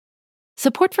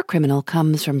Support for Criminal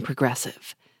comes from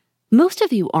Progressive. Most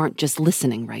of you aren't just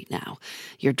listening right now.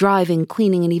 You're driving,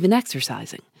 cleaning, and even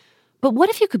exercising. But what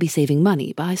if you could be saving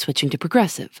money by switching to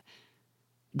Progressive?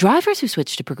 Drivers who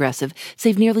switch to Progressive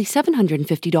save nearly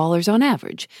 $750 on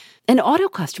average, and auto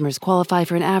customers qualify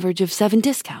for an average of 7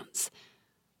 discounts.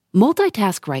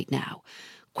 Multitask right now.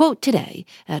 Quote today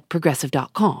at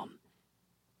Progressive.com.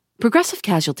 Progressive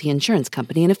Casualty Insurance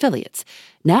Company and Affiliates.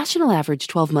 National average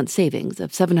 12-month savings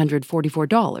of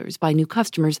 $744 by new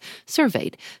customers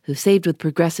surveyed who saved with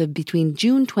Progressive between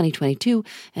June 2022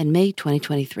 and May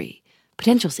 2023.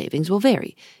 Potential savings will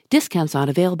vary. Discounts not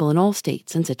available in all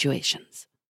states and situations.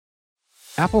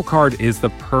 Apple Card is the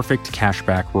perfect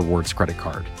cashback rewards credit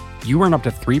card. You earn up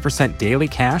to 3% daily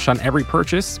cash on every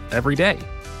purchase every day.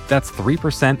 That's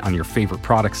 3% on your favorite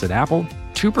products at Apple,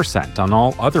 2% on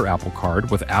all other Apple Card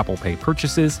with Apple Pay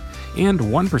purchases, and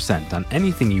 1% on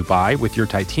anything you buy with your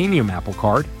titanium Apple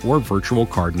Card or virtual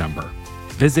card number.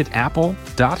 Visit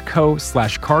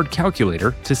apple.co/card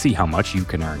calculator to see how much you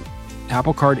can earn.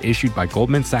 Apple Card issued by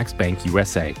Goldman Sachs Bank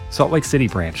USA, Salt Lake City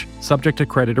branch, subject to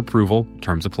credit approval,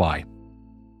 terms apply.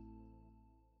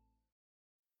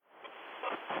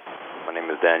 My name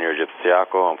is Daniel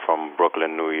Egyptiaco. I'm from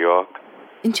Brooklyn, New York.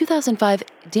 In 2005,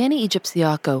 Danny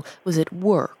Egyptiaco was at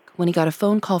work when he got a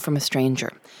phone call from a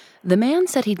stranger. The man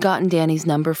said he'd gotten Danny's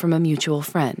number from a mutual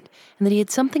friend and that he had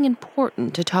something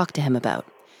important to talk to him about.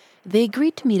 They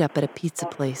agreed to meet up at a pizza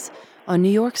place on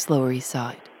New York's Lower East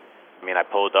Side. I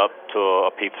pulled up to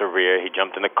a pizzeria. He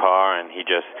jumped in the car and he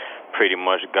just pretty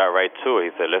much got right to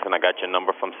it. He said, "Listen, I got your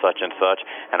number from such and such,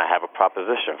 and I have a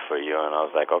proposition for you." And I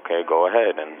was like, "Okay, go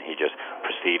ahead." And he just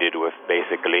proceeded with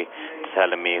basically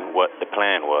telling me what the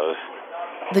plan was.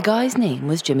 The guy's name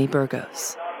was Jimmy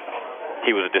Burgos.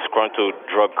 He was a disgruntled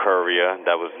drug courier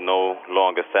that was no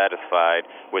longer satisfied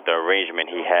with the arrangement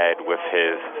he had with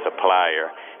his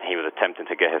supplier. He was attempting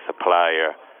to get his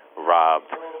supplier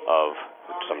robbed of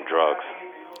some drugs.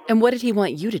 And what did he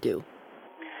want you to do?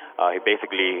 He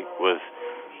basically was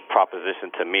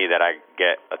propositioned to me that I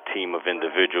get a team of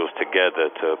individuals together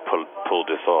to pull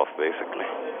this off, basically.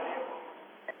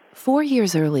 4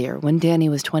 years earlier, when Danny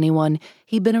was 21,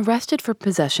 he'd been arrested for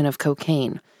possession of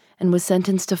cocaine and was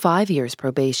sentenced to 5 years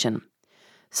probation.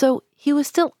 So he was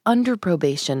still under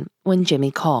probation when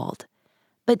Jimmy called.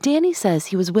 But Danny says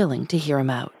he was willing to hear him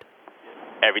out.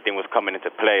 Everything was coming into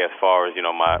play as far as,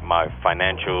 my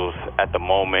financials at the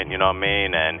moment, and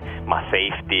my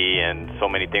safety, and so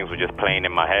many things were just playing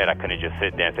in my head. I couldn't just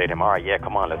sit there and say to him, "All right, yeah,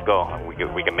 come on, let's go.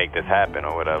 We can make this happen,"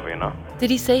 or whatever, Did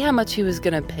he say how much he was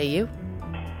going to pay you?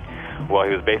 Well,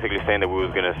 he was basically saying that we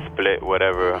was going to split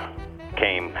whatever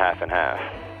came half and half.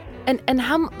 And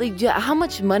how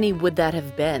much money would that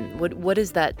have been? What would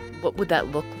that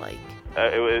look like?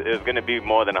 It was going to be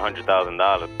more than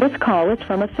 $100,000. This call is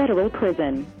from a federal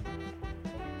prison.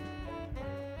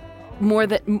 More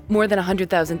than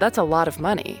 $100,000. That's a lot of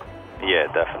money. Yeah,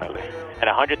 definitely. And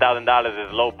 $100,000 is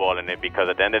lowballing it, because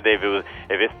at the end of the day,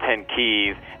 if it's 10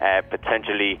 keys at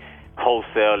potentially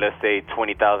wholesale, let's say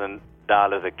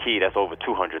 $20,000 a key, that's over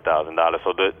 $200,000.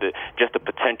 So just the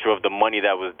potential of the money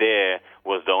that was there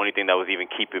was the only thing that was even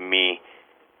keeping me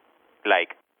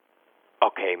like,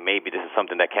 okay, maybe this is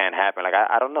something that can happen. Like,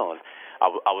 I don't know. I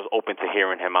was open to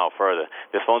hearing him out further.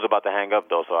 This phone's about to hang up,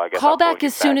 though, so I guess Call back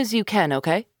as soon as you can,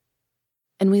 okay?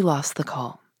 And we lost the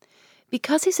call.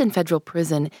 Because he's in federal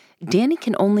prison, Danny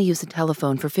can only use the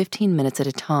telephone for 15 minutes at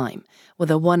a time, with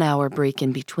a 1-hour break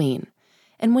in between.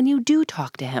 And when you do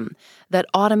talk to him, that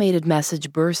automated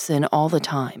message bursts in all the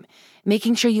time,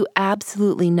 making sure you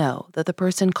absolutely know that the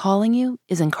person calling you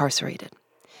is incarcerated.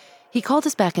 He called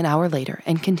us back an hour later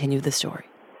and continued the story.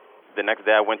 The next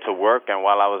day I went to work, and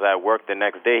while I was at work the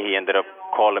next day, he ended up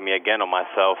calling me again on my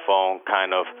cell phone,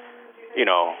 kind of,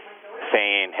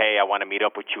 saying, "Hey, I want to meet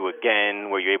up with you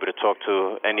again. Were you able to talk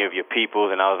to any of your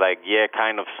peoples?" And I was like, "Yeah,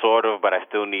 kind of, sort of, but I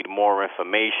still need more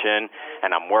information,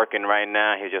 and I'm working right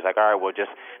now." He's just like, "All right, well,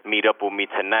 just meet up with me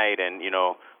tonight, and,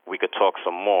 we could talk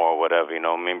some more or whatever,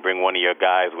 bring one of your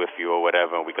guys with you or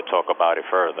whatever, and we could talk about it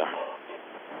further."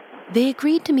 They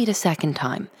agreed to meet a second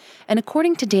time, and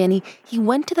according to Danny, he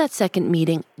went to that second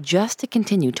meeting just to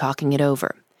continue talking it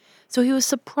over. So he was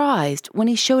surprised when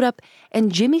he showed up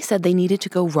and Jimmy said they needed to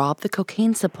go rob the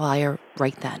cocaine supplier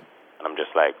right then. I'm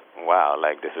just like, wow,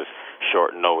 like this is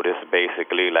short notice,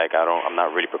 basically. Like I'm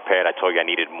not really prepared. I told you I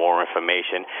needed more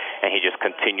information, and he just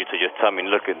continued to just tell me,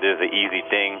 "Look, this is an easy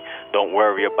thing. Don't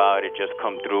worry about it. Just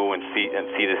come through and see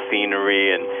the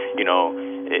scenery, and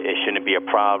it shouldn't be a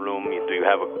problem. Do you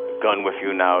have a gun with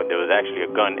you?" Now there was actually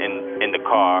a gun in the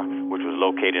car, which was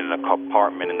located in a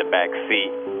compartment in the back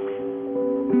seat.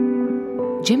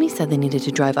 Jimmy said they needed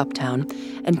to drive uptown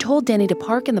and told Danny to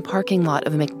park in the parking lot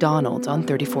of a McDonald's on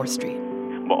 34th Street.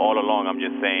 But all along, I'm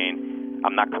just saying,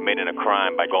 I'm not committing a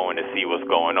crime by going to see what's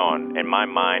going on. In my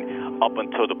mind, up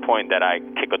until the point that I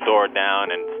kick a door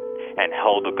down and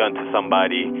hold a gun to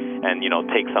somebody and,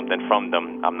 take something from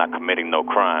them, I'm not committing no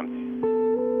crime.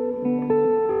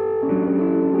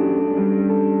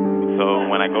 So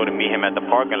when I go to meet him at the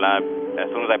parking lot, as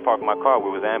soon as I park my car, we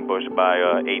was ambushed by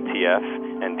ATF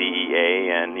and DEA,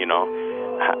 and,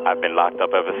 I've been locked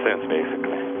up ever since,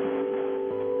 basically.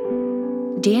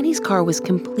 Danny's car was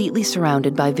completely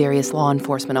surrounded by various law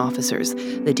enforcement officers,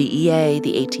 the DEA,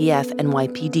 the ATF,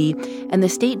 NYPD, and the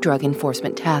State Drug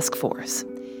Enforcement Task Force.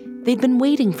 They'd been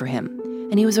waiting for him,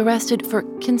 and he was arrested for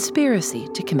conspiracy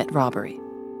to commit robbery.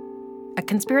 A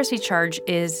conspiracy charge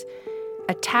is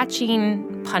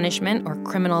attaching punishment or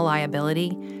criminal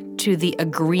liability to the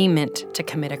agreement to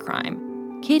commit a crime.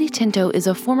 Katie Tinto is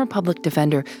a former public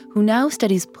defender who now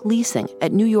studies policing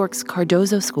at New York's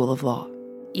Cardozo School of Law.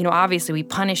 Obviously we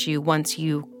punish you once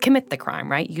you commit the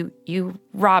crime, right? You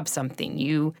rob something,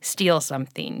 you steal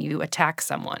something, you attack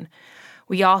someone.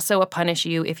 We also punish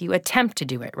you if you attempt to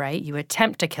do it, right? You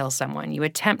attempt to kill someone, you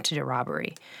attempt to do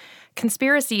robbery.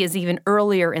 Conspiracy is even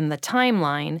earlier in the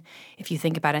timeline, if you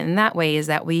think about it in that way, is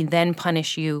that we then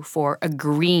punish you for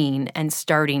agreeing and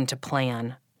starting to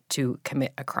plan to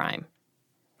commit a crime.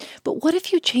 But what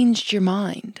if you changed your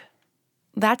mind?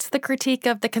 That's the critique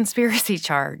of the conspiracy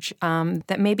charge,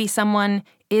 that maybe someone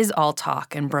is all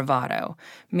talk and bravado.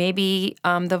 Maybe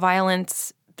the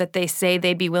violence that they say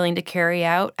they'd be willing to carry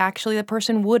out, actually the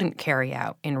person wouldn't carry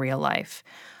out in real life.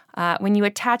 When you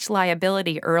attach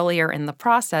liability earlier in the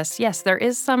process, yes, there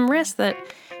is some risk that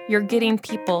you're getting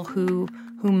people who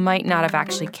might not have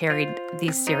actually carried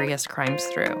these serious crimes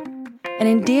through. And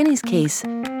in Danny's case,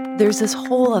 there's this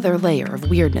whole other layer of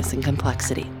weirdness and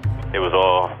complexity. It was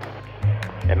all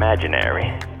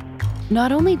imaginary.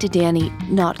 Not only did Danny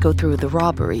not go through with the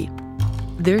robbery,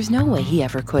 there's no way he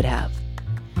ever could have.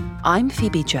 I'm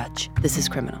Phoebe Judge. This is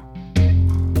Criminal.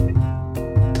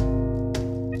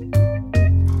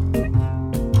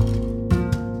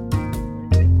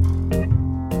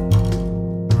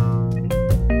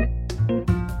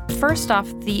 First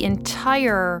off, the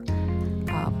entire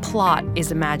plot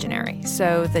is imaginary.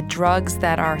 So the drugs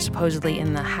that are supposedly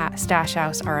in the stash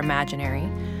house are imaginary.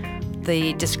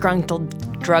 The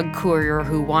disgruntled drug courier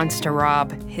who wants to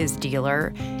rob his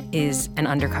dealer is an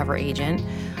undercover agent.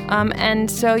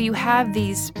 And so you have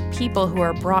these people who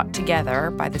are brought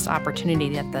together by this opportunity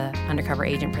that the undercover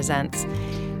agent presents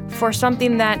for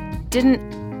something that didn't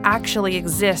actually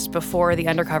exist before the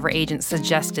undercover agent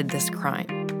suggested this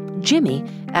crime. Jimmy,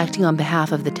 acting on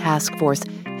behalf of the task force,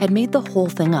 had made the whole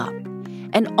thing up,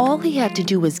 and all he had to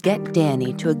do was get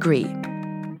Danny to agree.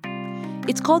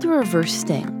 It's called a reverse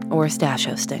sting, or a stash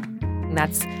house sting.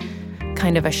 That's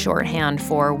kind of a shorthand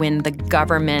for when the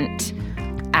government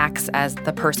acts as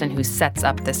the person who sets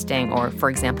up the sting, or, for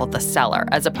example, the seller,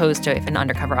 as opposed to if an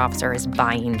undercover officer is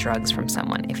buying drugs from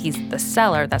someone. If he's the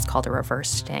seller, that's called a reverse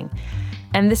sting.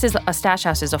 And a stash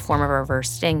house is a form of a reverse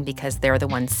sting because they're the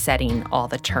ones setting all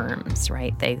the terms,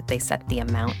 right? They set the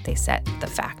amount, they set the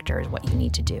factors, what you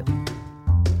need to do.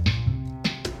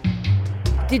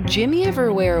 Did Jimmy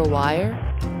ever wear a wire?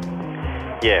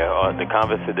 Yeah,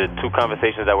 the two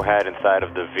conversations that were had inside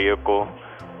of the vehicle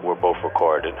were both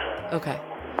recorded. Okay.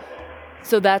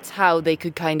 So that's how they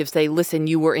could kind of say, listen,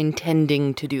 you were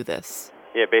intending to do this.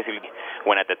 Yeah, basically,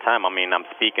 when at the time, I'm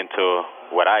speaking to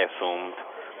what I assumed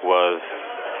was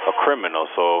a criminal.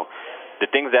 So the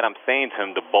things that I'm saying to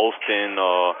him, the boasting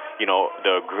or,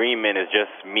 the agreement is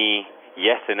just me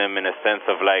yesing him in a sense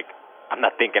of like, I'm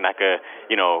not thinking I could,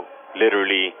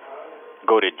 literally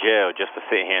go to jail just to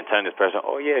sit here and tell this person,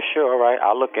 oh, yeah, sure, all right,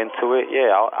 I'll look into it.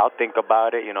 Yeah, I'll think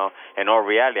about it, In all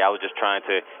reality, I was just trying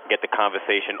to get the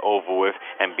conversation over with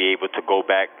and be able to go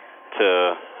back to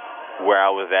where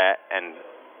I was at and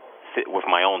sit with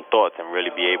my own thoughts and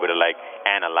really be able to,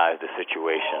 analyze the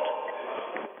situation.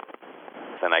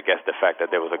 And I guess the fact that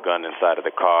there was a gun inside of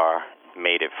the car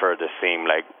made it further seem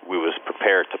like we was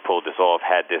prepared to pull this off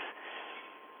had this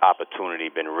opportunity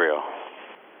been real.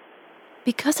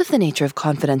 Because of the nature of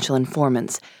confidential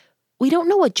informants, we don't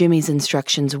know what Jimmy's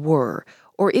instructions were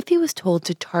or if he was told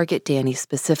to target Danny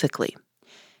specifically.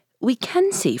 We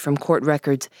can see from court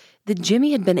records that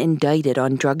Jimmy had been indicted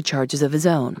on drug charges of his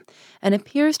own and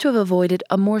appears to have avoided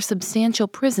a more substantial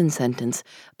prison sentence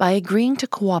by agreeing to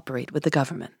cooperate with the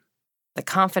government. The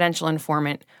confidential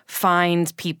informant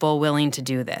finds people willing to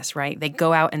do this, right? They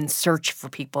go out and search for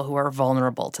people who are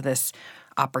vulnerable to this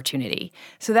opportunity.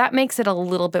 So that makes it a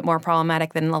little bit more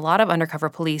problematic than a lot of undercover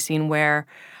policing where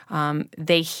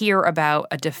they hear about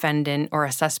a defendant or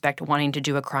a suspect wanting to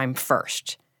do a crime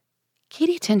first.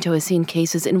 Katie Tinto has seen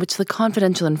cases in which the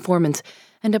confidential informants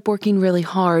end up working really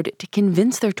hard to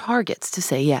convince their targets to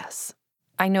say yes.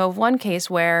 I know of one case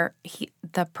where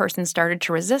the person started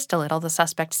to resist a little. The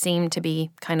suspect seemed to be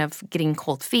kind of getting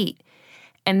cold feet.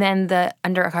 And then the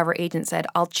undercover agent said,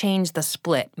 I'll change the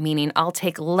split, meaning I'll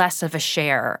take less of a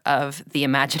share of the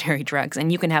imaginary drugs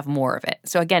and you can have more of it.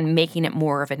 So again, making it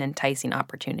more of an enticing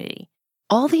opportunity.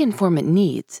 All the informant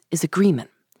needs is agreement.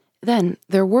 Then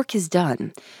their work is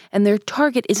done, and their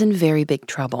target is in very big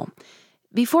trouble.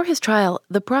 Before his trial,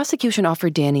 the prosecution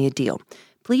offered Danny a deal.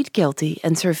 Plead guilty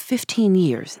and serve 15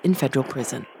 years in federal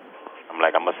prison. I'm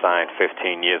going to sign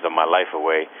 15 years of my life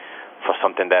away for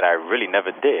something that I really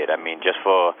never did. I mean, just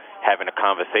for having a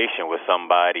conversation with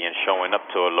somebody and showing up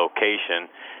to a location,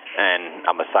 and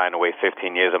I'm going to sign away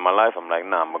 15 years of my life. I'm like,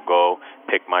 I'm going to go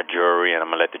pick my jury, and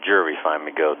I'm going to let the jury find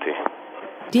me guilty.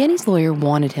 Danny's lawyer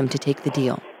wanted him to take the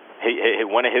deal.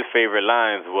 One of his favorite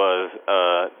lines was,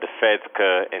 the feds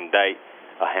could indict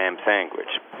a ham sandwich.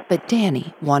 But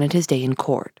Danny wanted his day in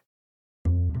court.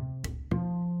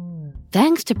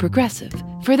 Thanks to Progressive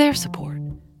for their support.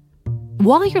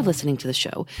 While you're listening to the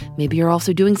show, maybe you're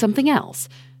also doing something else.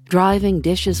 Driving,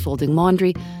 dishes, folding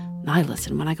laundry. I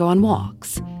listen when I go on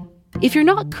walks. If you're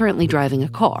not currently driving a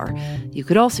car, you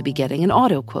could also be getting an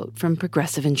auto quote from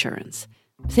Progressive Insurance.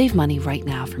 Save money right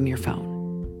now from your phone.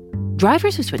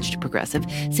 Drivers who switch to Progressive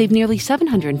save nearly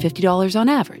 $750 on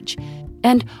average.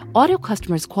 And auto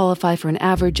customers qualify for an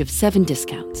average of 7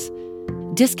 discounts.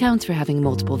 Discounts for having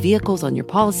multiple vehicles on your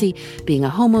policy, being a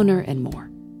homeowner, and more.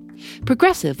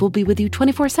 Progressive will be with you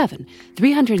 24/7,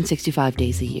 365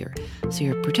 days a year, so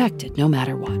you're protected no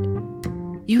matter what.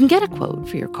 You can get a quote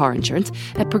for your car insurance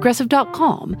at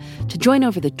Progressive.com to join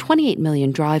over the 28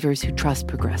 million drivers who trust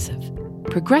Progressive.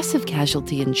 Progressive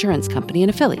Casualty Insurance Company and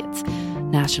Affiliates.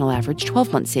 National average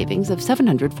 12-month savings of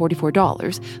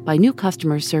 $744 by new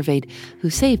customers surveyed who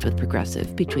saved with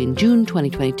Progressive between June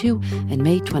 2022 and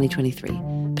May 2023.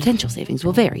 Potential savings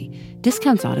will vary.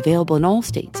 Discounts not available in all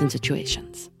states and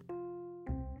situations.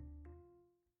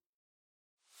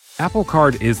 Apple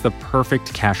Card is the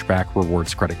perfect cashback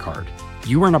rewards credit card.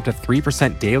 You earn up to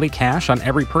 3% daily cash on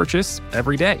every purchase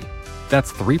every day.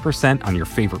 That's 3% on your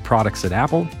favorite products at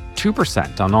Apple,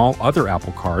 2% on all other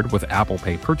Apple Card with Apple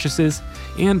Pay purchases,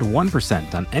 and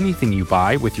 1% on anything you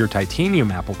buy with your titanium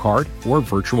Apple Card or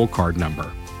virtual card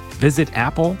number. Visit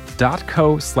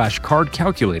apple.co/card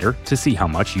calculator to see how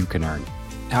much you can earn.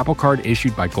 Apple Card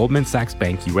issued by Goldman Sachs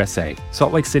Bank USA,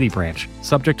 Salt Lake City branch,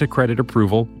 subject to credit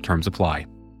approval, terms apply.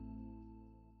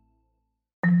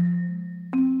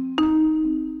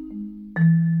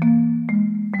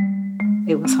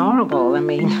 It was horrible. I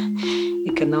mean,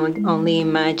 you can only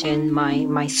imagine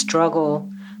my struggle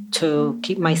to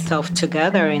keep myself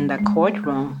together in the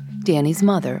courtroom. Danny's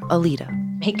mother, Alita.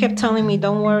 He kept telling me,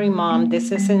 don't worry, Mom,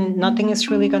 nothing is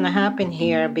really going to happen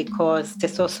here because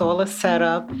this was all a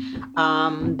setup.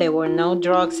 There were no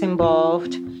drugs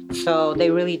involved, so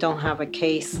they really don't have a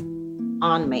case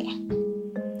on me.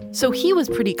 So he was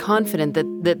pretty confident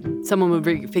that someone would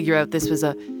figure out this was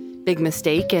a big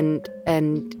mistake and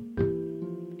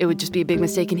it would just be a big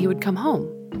mistake and he would come home.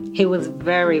 He was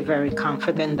very, very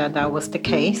confident that was the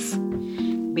case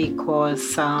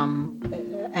because,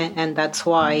 and that's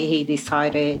why he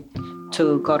decided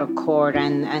to go to court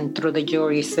and through the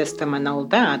jury system and all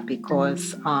that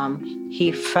because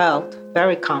he felt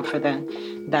very confident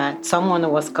that someone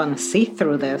was going to see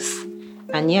through this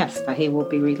and yes, that he will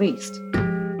be released.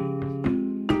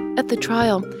 At the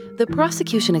trial, the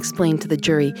prosecution explained to the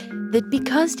jury that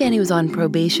because Danny was on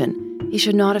probation, he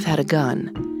should not have had a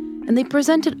gun. And they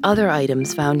presented other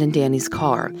items found in Danny's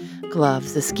car,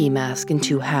 gloves, a ski mask, and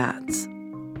 2 hats.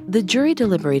 The jury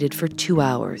deliberated for 2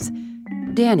 hours.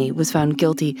 Danny was found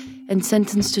guilty and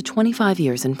sentenced to 25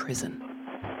 years in prison.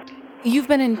 You've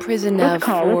been in prison now This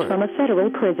call is from a federal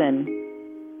prison.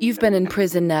 You've been in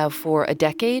prison now for a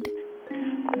decade?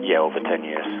 Yeah, over 10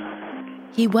 years.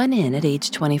 He went in at age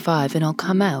 25 and he'll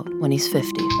come out when he's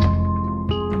 50.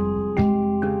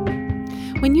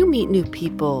 When you meet new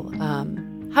people,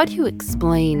 how do you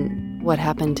explain what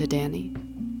happened to Danny?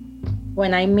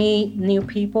 When I meet new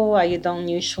people, I don't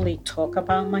usually talk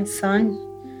about my son.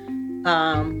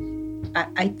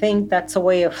 I think that's a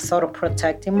way of sort of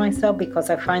protecting myself because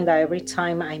I find that every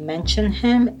time I mention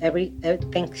him,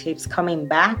 everything keeps coming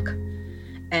back.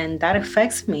 And that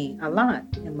affects me a lot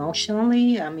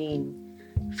emotionally. I mean,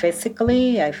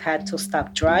 physically, I've had to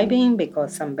stop driving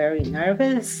because I'm very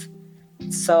nervous.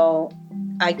 So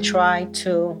I try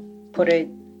to put it,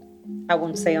 I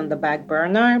wouldn't say on the back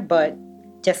burner, but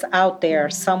just out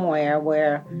there somewhere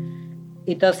where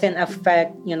it doesn't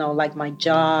affect, like my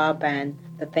job and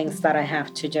the things that I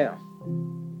have to do.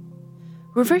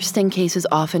 Reverse sting cases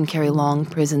often carry long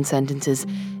prison sentences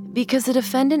because the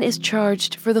defendant is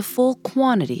charged for the full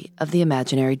quantity of the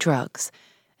imaginary drugs,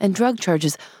 and drug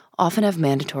charges often have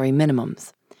mandatory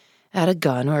minimums. Add a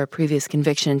gun or a previous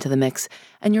conviction into the mix,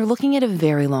 and you're looking at a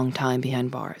very long time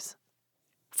behind bars.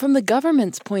 From the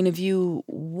government's point of view,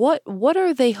 what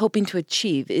are they hoping to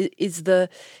achieve? Is the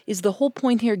whole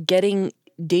point here getting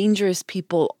dangerous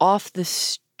people off the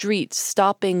streets,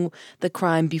 stopping the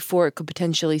crime before it could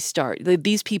potentially start?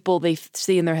 These people, they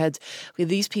see in their heads, okay,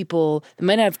 these people, they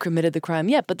might not have committed the crime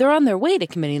yet, but they're on their way to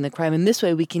committing the crime, and this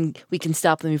way we can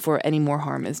stop them before any more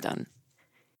harm is done.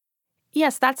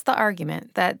 Yes, that's the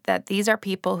argument, that these are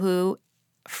people who,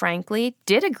 frankly,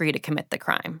 did agree to commit the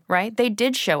crime, right? They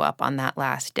did show up on that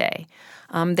last day.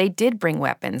 They did bring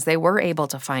weapons. They were able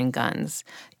to find guns,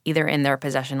 either in their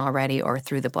possession already or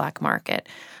through the black market.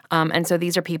 And so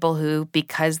these are people who,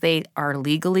 because they are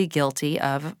legally guilty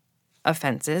of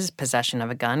offenses, possession of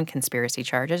a gun, conspiracy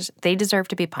charges, they deserve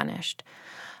to be punished.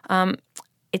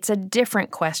 It's a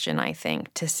different question, I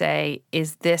think, to say,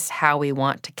 is this how we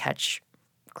want to catch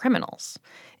criminals?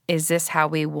 Is this how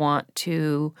we want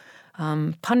to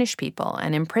punish people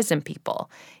and imprison people?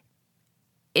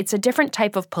 It's a different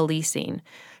type of policing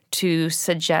to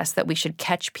suggest that we should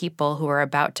catch people who are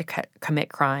about to commit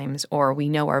crimes or we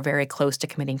know are very close to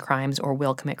committing crimes or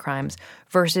will commit crimes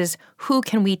versus who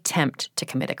can we tempt to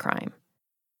commit a crime.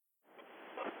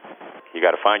 You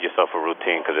got to find yourself a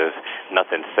routine because there's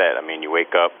nothing set. I mean, you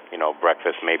wake up,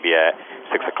 breakfast maybe at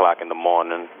 6 o'clock in the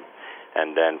morning.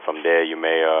 And then from there, you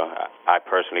may, I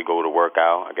personally go to work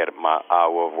out. I get my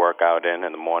hour of workout in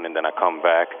the morning. Then I come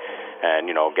back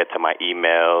and, get to my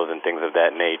emails and things of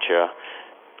that nature.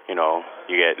 You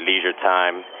get leisure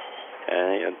time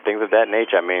and things of that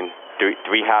nature. I mean,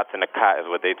 three hots and a cot is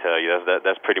what they tell you.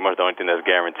 That's pretty much the only thing that's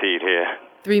guaranteed here.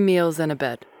 3 meals and a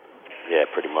bed. Yeah,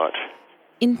 pretty much.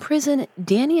 In prison,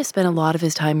 Danny has spent a lot of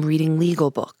his time reading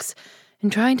legal books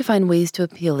and trying to find ways to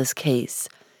appeal his case.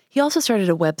 He also started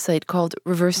a website called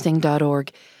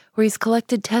reversesting.org, where he's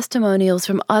collected testimonials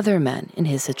from other men in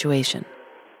his situation.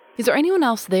 Is there anyone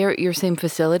else there at your same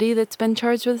facility that's been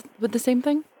charged with the same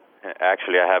thing?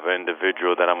 Actually, I have an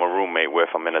individual that I'm a roommate with.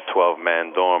 I'm in a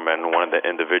 12-man dorm, and one of the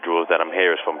individuals that I'm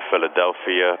here is from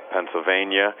Philadelphia,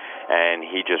 Pennsylvania, and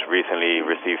he just recently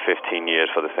received 15 years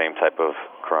for the same type of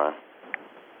crime.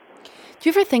 Do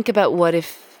you ever think about what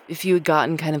if you had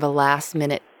gotten kind of a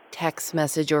last-minute text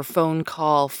message or phone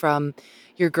call from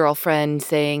your girlfriend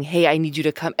saying, hey, I need you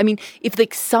to come? I mean, if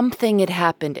something had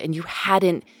happened and you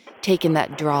hadn't taken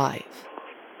that drive.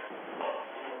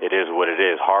 It is what it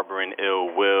is. Harboring ill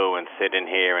will and sitting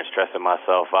here and stressing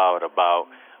myself out about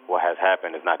what has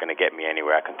happened is not going to get me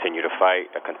anywhere. I continue to fight.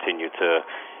 I continue to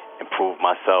improve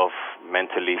myself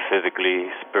mentally, physically,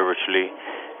 spiritually,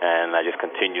 and I just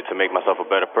continue to make myself a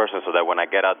better person so that when I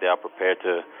get out there, I'm prepared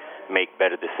to make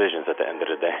better decisions at the end of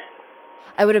the day.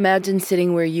 I would imagine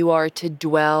sitting where you are to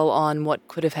dwell on what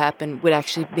could have happened would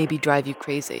actually maybe drive you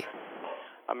crazy.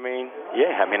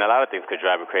 A lot of things could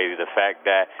drive me crazy. The fact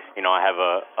that, I have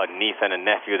a niece and a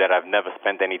nephew that I've never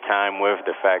spent any time with.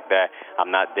 The fact that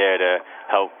I'm not there to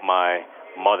help my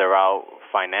mother out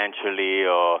financially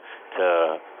or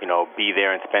to, be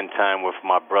there and spend time with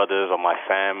my brothers or my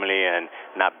family and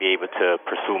not be able to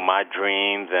pursue my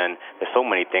dreams. And there's so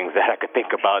many things that I could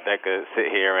think about that could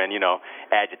sit here and,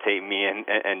 agitate me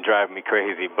and drive me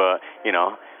crazy. But,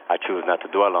 I choose not to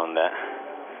dwell on that.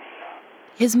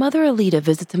 His mother, Alita,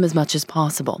 visits him as much as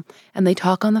possible, and they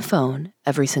talk on the phone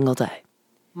every single day.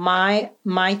 My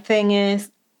thing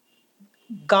is,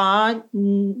 God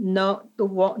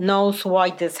knows why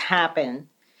this happened.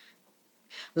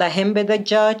 Let him be the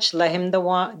judge. Let him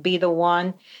be the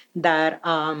one that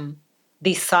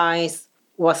decides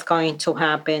what's going to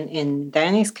happen in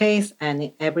Danny's case and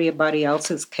in everybody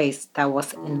else's case that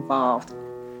was involved,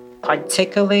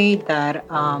 particularly that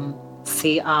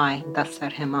CI that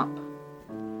set him up.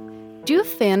 Do you have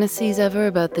fantasies ever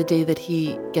about the day that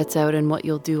he gets out and what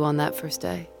you'll do on that first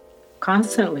day?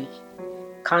 Constantly.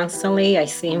 I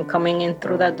see him coming in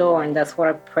through that door, and that's what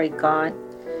I pray God,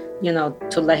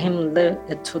 to let him live,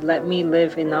 to let me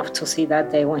live enough to see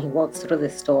that day when he walks through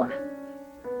this door.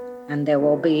 And there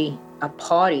will be a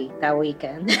party that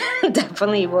weekend.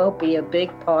 Definitely will be a big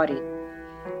party.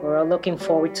 We're all looking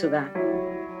forward to that.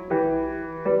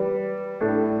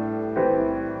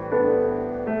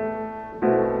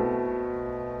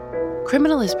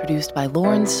 Criminal is produced by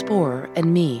Lauren Sporer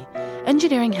and me,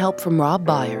 engineering help from Rob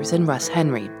Byers and Russ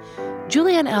Henry.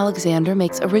 Julianne Alexander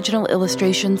makes original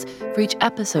illustrations for each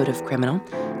episode of Criminal.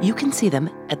 You can see them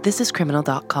at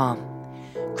thisiscriminal.com.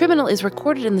 Criminal is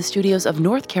recorded in the studios of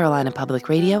North Carolina Public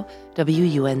Radio,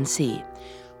 WUNC.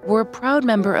 We're a proud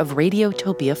member of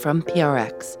Radiotopia from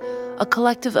PRX, a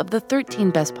collective of the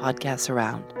 13 best podcasts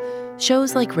around,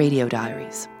 shows like Radio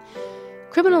Diaries.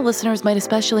 Criminal listeners might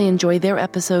especially enjoy their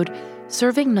episode,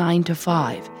 Serving 9 to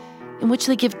 5, in which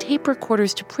they give tape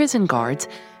recorders to prison guards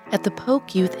at the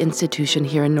Polk Youth Institution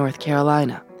here in North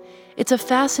Carolina. It's a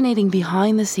fascinating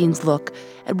behind-the-scenes look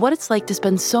at what it's like to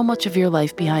spend so much of your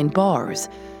life behind bars,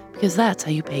 because that's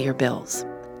how you pay your bills.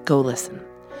 Go listen.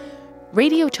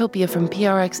 Radiotopia from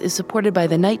PRX is supported by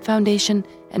the Knight Foundation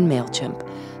and MailChimp,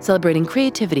 celebrating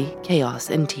creativity, chaos,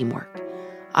 and teamwork.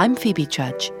 I'm Phoebe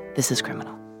Chudge. This is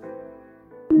Criminal.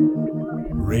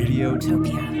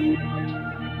 Radiotopia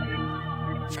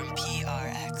from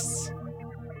PRX.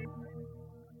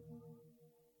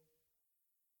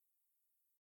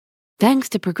 Thanks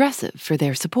to Progressive for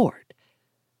their support.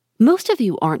 Most of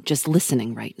you aren't just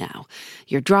listening right now.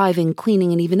 You're driving,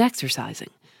 cleaning, and even exercising.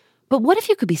 But what if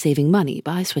you could be saving money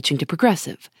by switching to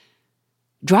Progressive?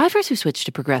 Drivers who switch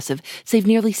to Progressive save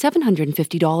nearly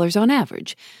 $750 on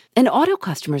average, and auto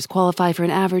customers qualify for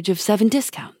an average of 7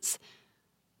 discounts.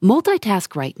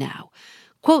 Multitask right now.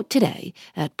 Quote today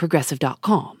at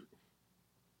Progressive.com.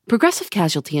 Progressive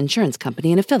Casualty Insurance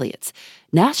Company and Affiliates.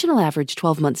 National average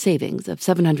 12-month savings of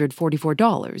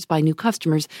 $744 by new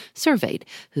customers surveyed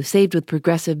who saved with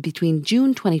Progressive between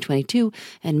June 2022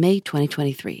 and May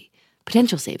 2023.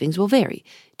 Potential savings will vary.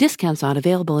 Discounts not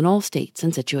available in all states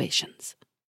and situations.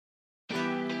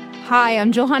 Hi,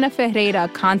 I'm Johanna Ferreira,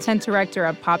 Content Director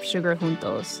at Pop Sugar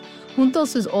Juntos.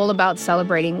 Juntos is all about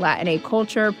celebrating Latin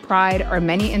culture, pride, our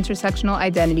many intersectional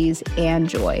identities, and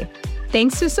joy.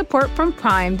 Thanks to support from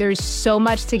Prime, there's so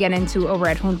much to get into over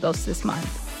at Juntos this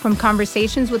month. From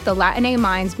conversations with the Latin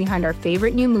minds behind our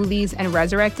favorite new movies and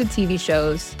resurrected TV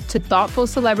shows, to thoughtful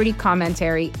celebrity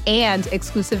commentary and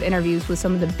exclusive interviews with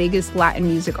some of the biggest Latin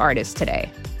music artists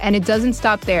today. And it doesn't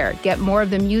stop there. Get more of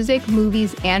the music,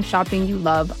 movies, and shopping you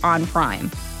love on Prime.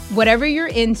 Whatever you're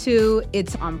into,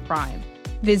 it's on Prime.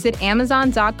 Visit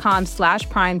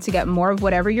Amazon.com/Prime to get more of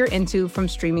whatever you're into, from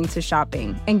streaming to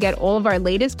shopping. And get all of our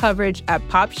latest coverage at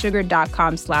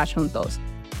PopSugar.com/Juntos.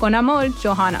 Con amor,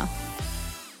 Johanna.